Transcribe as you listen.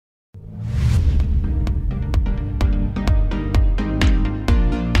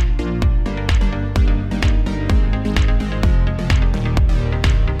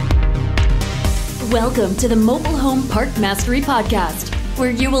Welcome to the Mobile Home Park Mastery Podcast,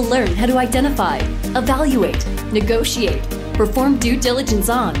 where you will learn how to identify, evaluate, negotiate, perform due diligence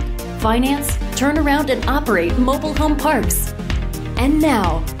on, finance, turn around, and operate mobile home parks. And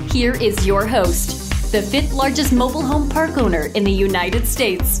now, here is your host, the fifth largest mobile home park owner in the United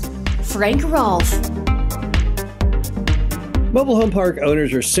States, Frank Rolfe. Mobile home park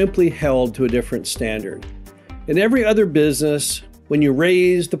owners are simply held to a different standard. In every other business, when you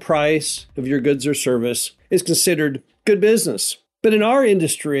raise the price of your goods or service, it's considered good business. But in our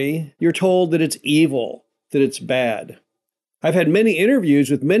industry, you're told that it's evil, that it's bad. I've had many interviews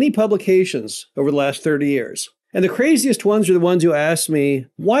with many publications over the last 30 years. And the craziest ones are the ones who ask me,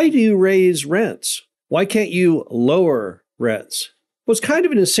 why do you raise rents? Why can't you lower rents? Well, it's kind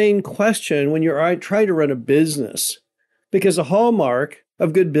of an insane question when you're trying to run a business, because the hallmark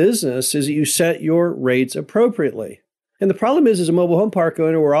of good business is that you set your rates appropriately. And the problem is, as a mobile home park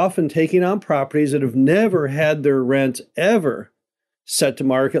owner, we're often taking on properties that have never had their rent ever set to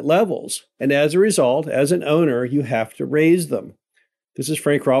market levels. And as a result, as an owner, you have to raise them. This is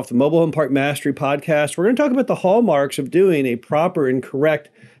Frank Rolfe, the Mobile Home Park Mastery Podcast. We're going to talk about the hallmarks of doing a proper and correct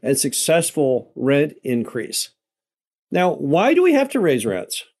and successful rent increase. Now, why do we have to raise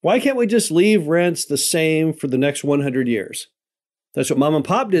rents? Why can't we just leave rents the same for the next 100 years? That's what mom and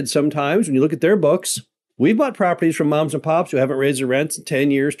pop did sometimes. When you look at their books, we bought properties from moms and pops who haven't raised their rents in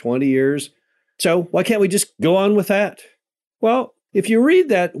 10 years, 20 years. So why can't we just go on with that? Well, if you read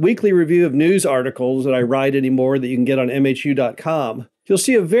that weekly review of news articles that I write anymore that you can get on MHU.com, you'll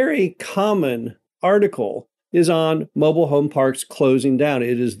see a very common article is on mobile home parks closing down.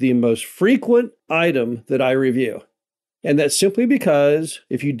 It is the most frequent item that I review. And that's simply because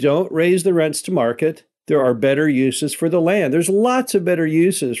if you don't raise the rents to market, there are better uses for the land. There's lots of better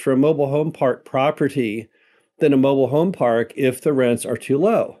uses for a mobile home park property than a mobile home park if the rents are too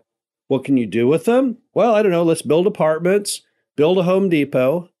low. What can you do with them? Well, I don't know. Let's build apartments, build a Home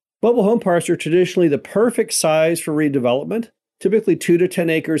Depot. Mobile home parks are traditionally the perfect size for redevelopment, typically 2 to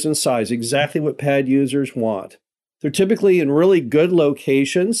 10 acres in size, exactly what pad users want. They're typically in really good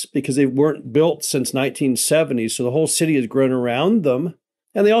locations because they weren't built since 1970, so the whole city has grown around them.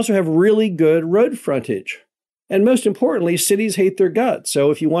 And they also have really good road frontage. And most importantly, cities hate their guts. So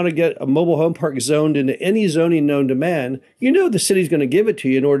if you want to get a mobile home park zoned into any zoning known to man, you know the city's going to give it to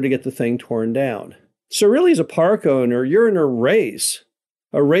you in order to get the thing torn down. So really, as a park owner, you're in a race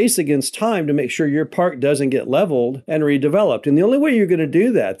against time to make sure your park doesn't get leveled and redeveloped. And the only way you're going to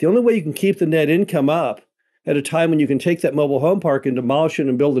do that, the only way you can keep the net income up at a time when you can take that mobile home park and demolish it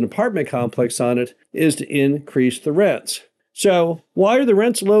and build an apartment complex on it, is to increase the rents. So why are the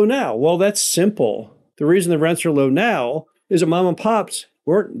rents low now? Well, that's simple. The reason the rents are low now is that mom and pops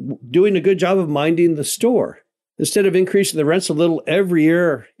weren't doing a good job of minding the store. Instead of increasing the rents a little every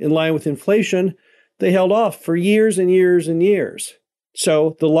year in line with inflation, they held off for years and years and years.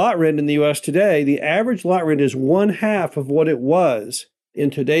 So the lot rent in the U.S. today, the average lot rent is 1/2 of what it was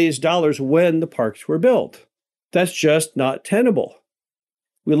in today's dollars when the parks were built. That's just not tenable.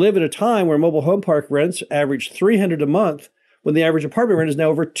 We live at a time where mobile home park rents average $300 a month, when the average apartment rent is now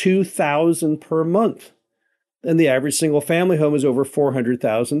over $2,000 per month. And the average single-family home is over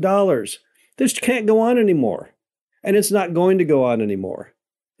 $400,000. This can't go on anymore. And it's not going to go on anymore.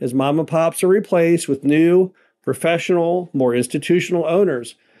 As mom and pops are replaced with new, professional, more institutional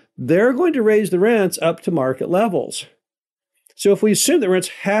owners, they're going to raise the rents up to market levels. So if we assume that rents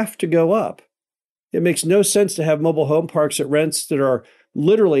have to go up, it makes no sense to have mobile home parks at rents that are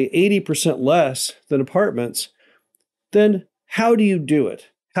literally 80% less than apartments. Then how do you do it?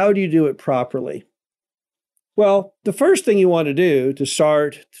 How do you do it properly? Well, the first thing you want to do to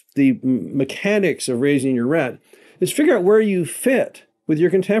start the mechanics of raising your rent is figure out where you fit with your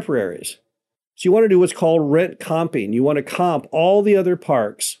contemporaries. So you want to do what's called rent comping. You want to comp all the other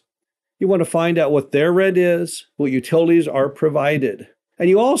parks. You want to find out what their rent is, what utilities are provided. And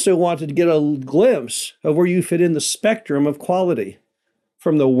you also want to get a glimpse of where you fit in the spectrum of quality.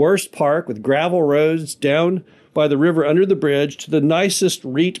 From the worst park with gravel roads down by the river under the bridge to the nicest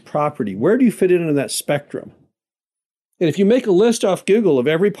REIT property. Where do you fit in that spectrum? And if you make a list off Google of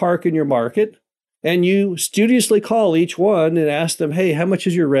every park in your market, and you studiously call each one and ask them, hey, how much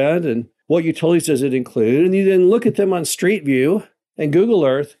is your rent and what utilities does it include? And you then look at them on Street View and Google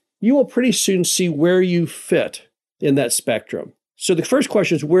Earth, you will pretty soon see where you fit in that spectrum. So the first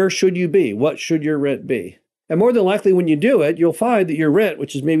question is, where should you be? What should your rent be? And more than likely, when you do it, you'll find that your rent,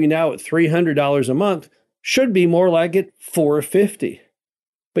 which is maybe now at $300 a month, should be more like at $450.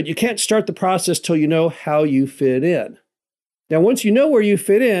 But you can't start the process till you know how you fit in. Now, once you know where you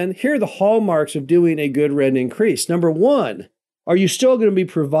fit in, here are the hallmarks of doing a good rent increase. Number one, are you still going to be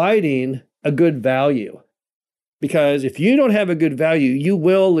providing a good value. Because if you don't have a good value, you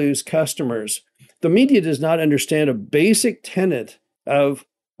will lose customers. The media does not understand a basic tenet of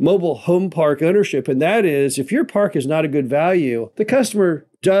mobile home park ownership, and that is if your park is not a good value, the customer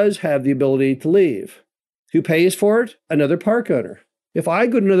does have the ability to leave. Who pays for it? Another park owner. If I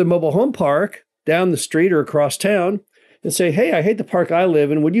go to another mobile home park down the street or across town and say, hey, I hate the park I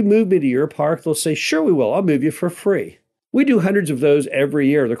live in, would you move me to your park? They'll say, sure, we will. I'll move you for free. We do hundreds of those every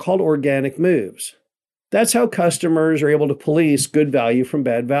year. They're called organic moves. That's how customers are able to police good value from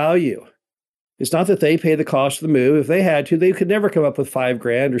bad value. It's not that they pay the cost of the move. If they had to, they could never come up with $5,000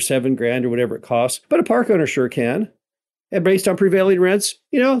 or $7,000 or whatever it costs, but a park owner sure can. And based on prevailing rents,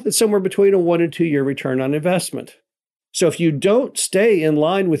 it's somewhere between a 1 and 2 year return on investment. So if you don't stay in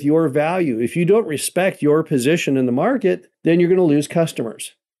line with your value, if you don't respect your position in the market, then you're going to lose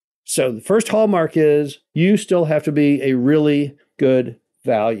customers. So the first hallmark is you still have to be a really good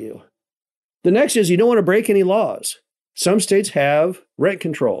value. The next is you don't want to break any laws. Some states have rent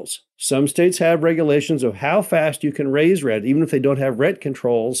controls. Some states have regulations of how fast you can raise rent. Even if they don't have rent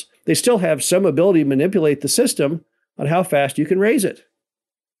controls, they still have some ability to manipulate the system on how fast you can raise it.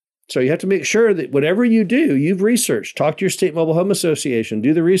 So you have to make sure that whatever you do, you've researched. Talk to your state mobile home association.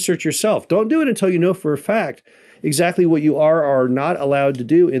 Do the research yourself. Don't do it until you know for a fact exactly what you are or are not allowed to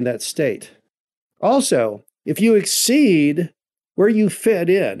do in that state. Also, if you exceed where you fit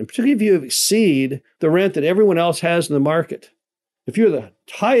in, and particularly if you exceed the rent that everyone else has in the market, if you're the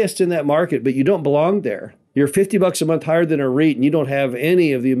highest in that market, but you don't belong there, you're $50 a month higher than a REIT and you don't have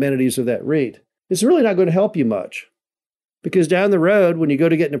any of the amenities of that REIT, it's really not going to help you much. Because down the road, when you go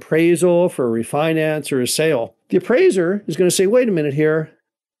to get an appraisal for a refinance or a sale, the appraiser is going to say, wait a minute here,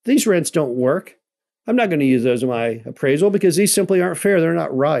 these rents don't work. I'm not going to use those in my appraisal because these simply aren't fair. They're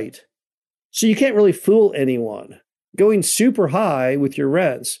not right. So you can't really fool anyone. Going super high with your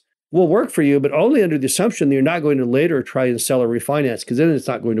rents will work for you, but only under the assumption that you're not going to later try and sell or refinance, because then it's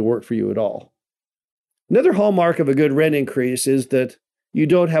not going to work for you at all. Another hallmark of a good rent increase is that you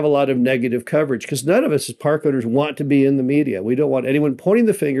don't have a lot of negative coverage, because none of us as park owners want to be in the media. We don't want anyone pointing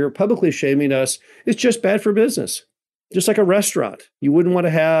the finger, publicly shaming us. It's just bad for business. Just like a restaurant. You wouldn't want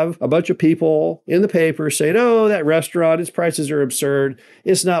to have a bunch of people in the paper saying, oh, that restaurant, its prices are absurd.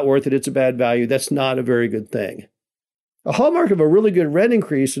 It's not worth it. It's a bad value. That's not a very good thing. A hallmark of a really good rent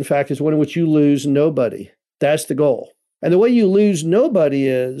increase, in fact, is one in which you lose nobody. That's the goal. And the way you lose nobody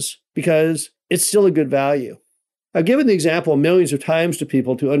is because it's still a good value. I've given the example millions of times to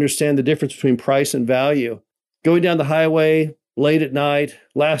people to understand the difference between price and value. Going down the highway, late at night,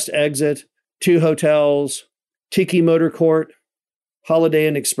 last exit, 2 hotels, Tiki Motor Court, Holiday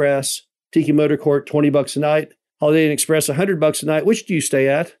Inn Express, Tiki Motor Court, $20 a night, Holiday Inn Express, $100 a night. Which do you stay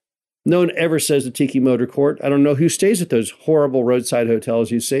at? No one ever says the Tiki Motor Court. I don't know who stays at those horrible roadside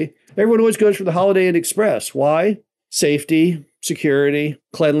hotels you see. Everyone always goes for the Holiday Inn Express. Why? Safety, security,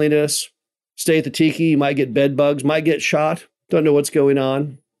 cleanliness. Stay at the Tiki, you might get bed bugs, might get shot. Don't know what's going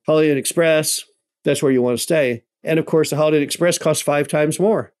on. Holiday Inn Express, that's where you want to stay. And of course, the Holiday Inn Express costs 5 times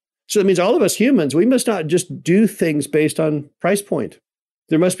more. So that means all of us humans, we must not just do things based on price point.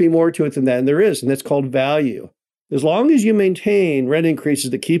 There must be more to it than that, and there is, and that's called value. As long as you maintain rent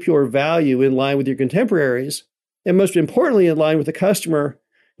increases that keep your value in line with your contemporaries, and most importantly, in line with the customer,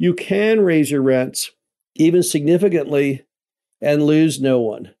 you can raise your rents even significantly and lose no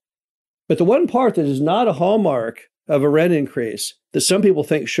one. But the one part that is not a hallmark of a rent increase that some people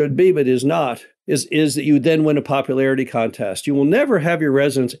think should be, but is not, is that you then win a popularity contest. You will never have your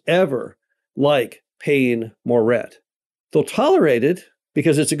residents ever like paying more rent. They'll tolerate it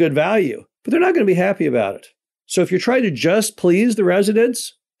because it's a good value, but they're not going to be happy about it. So if you're trying to just please the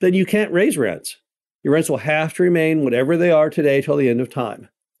residents, then you can't raise rents. Your rents will have to remain whatever they are today till the end of time.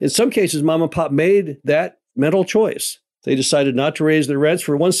 In some cases, mom and pop made that mental choice. They decided not to raise their rents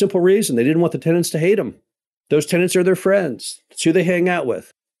for one simple reason. They didn't want the tenants to hate them. Those tenants are their friends. It's who they hang out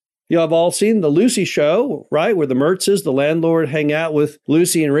with. You know, I've all seen the Lucy show, right? Where the Mertzes, the landlord, hang out with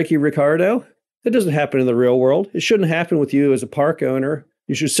Lucy and Ricky Ricardo. That doesn't happen in the real world. It shouldn't happen with you as a park owner.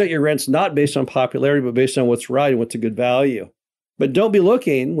 You should set your rents not based on popularity, but based on what's right and what's a good value. But don't be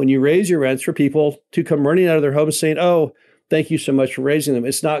looking when you raise your rents for people to come running out of their homes saying, oh, thank you so much for raising them.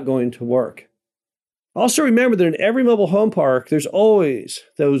 It's not going to work. Also remember that in every mobile home park, there's always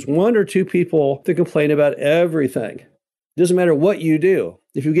those 1 or 2 people that complain about everything. It doesn't matter what you do.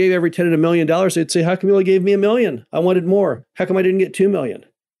 If you gave every tenant $1 million, they'd say, how come you only gave me $1 million? I wanted more. How come I didn't get $2 million?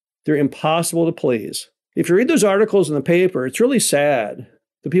 They're impossible to please. If you read those articles in the paper, it's really sad.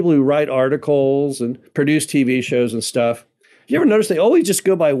 The people who write articles and produce TV shows and stuff, you ever notice they always just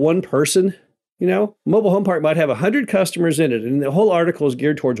go by one person Mobile home park might have 100 customers in it, and the whole article is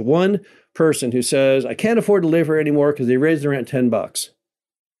geared towards one person who says, I can't afford to live here anymore because they raised the rent $10.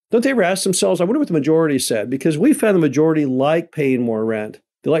 Don't they ever ask themselves, I wonder what the majority said? Because we found the majority like paying more rent.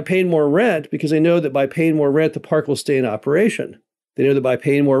 They like paying more rent because they know that by paying more rent, the park will stay in operation. They know that by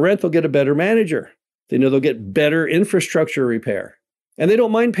paying more rent, they'll get a better manager. They know they'll get better infrastructure repair. And they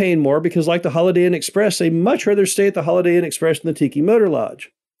don't mind paying more because, like the Holiday Inn Express, they much rather stay at the Holiday Inn Express than the Tiki Motor Lodge.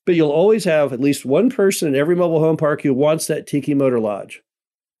 But you'll always have at least one person in every mobile home park who wants that Tiki Motor Lodge.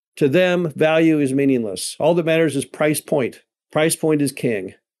 To them, value is meaningless. All that matters is price point. Price point is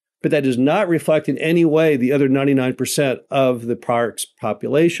king. But that does not reflect in any way the other 99% of the park's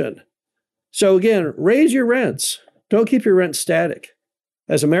population. So again, raise your rents. Don't keep your rent static.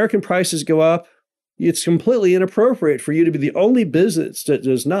 As American prices go up, it's completely inappropriate for you to be the only business that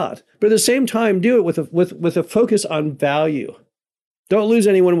does not. But at the same time, do it with a focus on value. Don't lose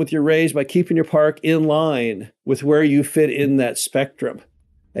anyone with your raise by keeping your park in line with where you fit in that spectrum.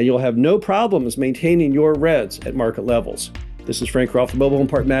 And you'll have no problems maintaining your rents at market levels. This is Frank Rolfe, the Mobile Home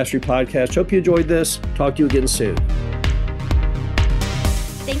Park Mastery Podcast. Hope you enjoyed this. Talk to you again soon.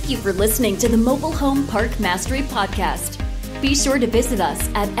 Thank you for listening to the Mobile Home Park Mastery Podcast. Be sure to visit us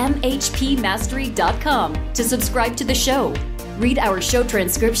at mhpmastery.com to subscribe to the show, read our show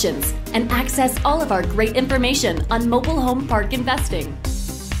transcriptions, and access all of our great information on mobile home park investing.